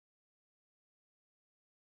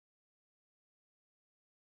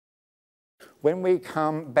When we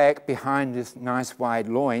come back behind this nice wide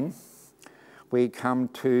loin, we come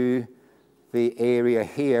to the area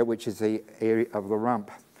here, which is the area of the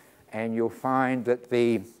rump. And you'll find that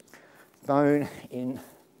the bone in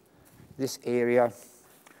this area,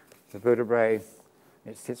 the vertebrae,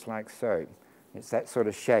 it sits like so. It's that sort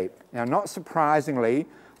of shape. Now, not surprisingly,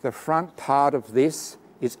 the front part of this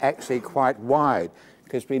is actually quite wide,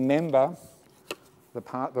 because remember, the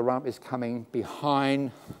part of the rump is coming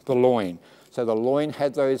behind the loin. So the loin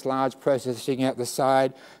had those large processes sticking out the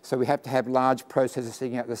side, so we have to have large processes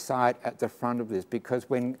sticking out the side at the front of this, because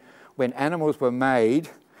when animals were made,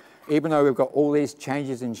 even though we've got all these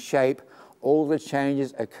changes in shape, all the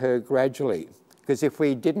changes occur gradually. Because if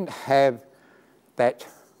we didn't have that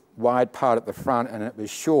wide part at the front and it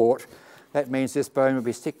was short, that means this bone would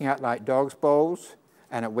be sticking out like dog's balls,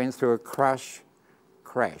 and it went through a crash,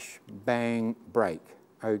 bang, break.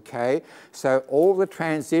 Okay? So all the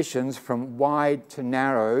transitions from wide to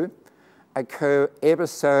narrow occur ever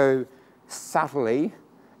so subtly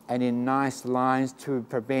and in nice lines to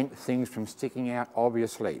prevent things from sticking out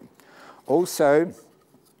obviously. Also,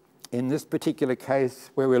 in this particular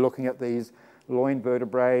case where we're looking at these loin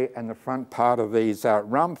vertebrae and the front part of these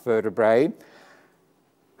rump vertebrae,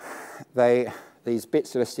 these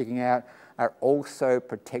bits that are sticking out are also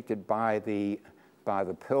protected by the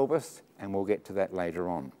pelvis, and we'll get to that later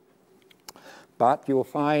on. But you'll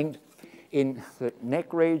find in the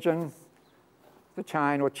neck region, the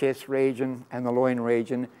chin or chest region, and the loin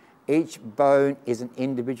region, each bone is an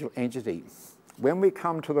individual entity. When we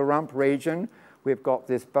come to the rump region, we've got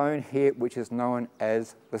this bone here which is known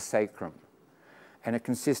as the sacrum. And it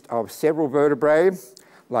consists of several vertebrae,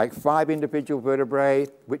 like 5 individual vertebrae,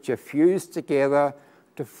 which are fused together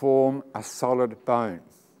to form a solid bone.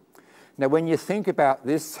 Now, when you think about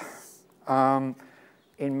this,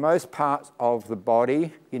 in most parts of the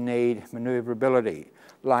body, you need maneuverability.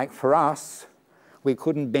 Like for us, we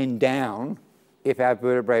couldn't bend down if our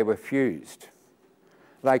vertebrae were fused.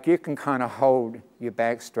 Like you can kind of hold your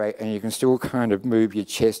back straight and you can still kind of move your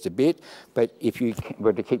chest a bit, but if you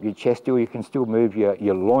were to keep your chest still, you can still move your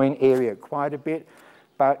loin area quite a bit.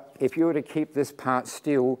 But if you were to keep this part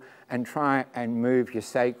still and try and move your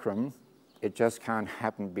sacrum, it just can't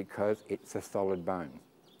happen because it's a solid bone,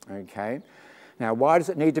 okay? Now, why does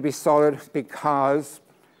it need to be solid? Because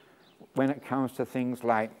when it comes to things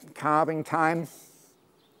like calving time,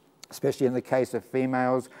 especially in the case of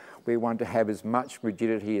females, we want to have as much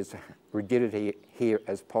rigidity here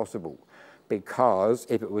as possible, because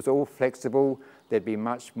if it was all flexible, there'd be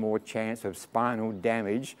much more chance of spinal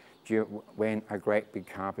damage when a great big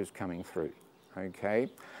calf is coming through, okay?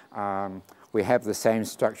 We have the same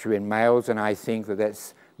structure in males, and I think that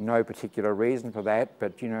that's no particular reason for that,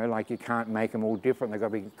 but you know, like you can't make them all different, they've got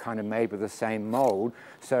to be kind of made with the same mold,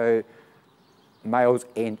 so males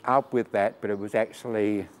end up with that, but it was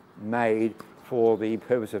actually made for the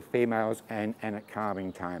purpose of females and at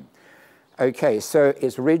calving time. Okay, so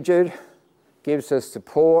it's rigid, gives us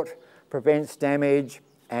support, prevents damage,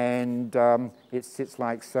 and it sits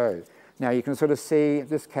like so. Now you can sort of see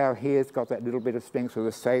this cow here has got that little bit of strength with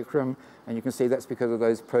the sacrum, and you can see that's because of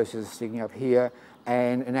those processes sticking up here,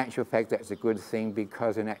 and in actual fact that's a good thing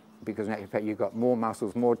because in actual fact you've got more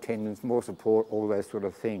muscles, more tendons, more support, all those sort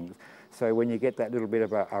of things. So when you get that little bit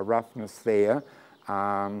of a roughness there,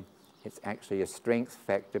 it's actually a strength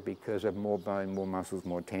factor because of more bone, more muscles,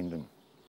 more tendon.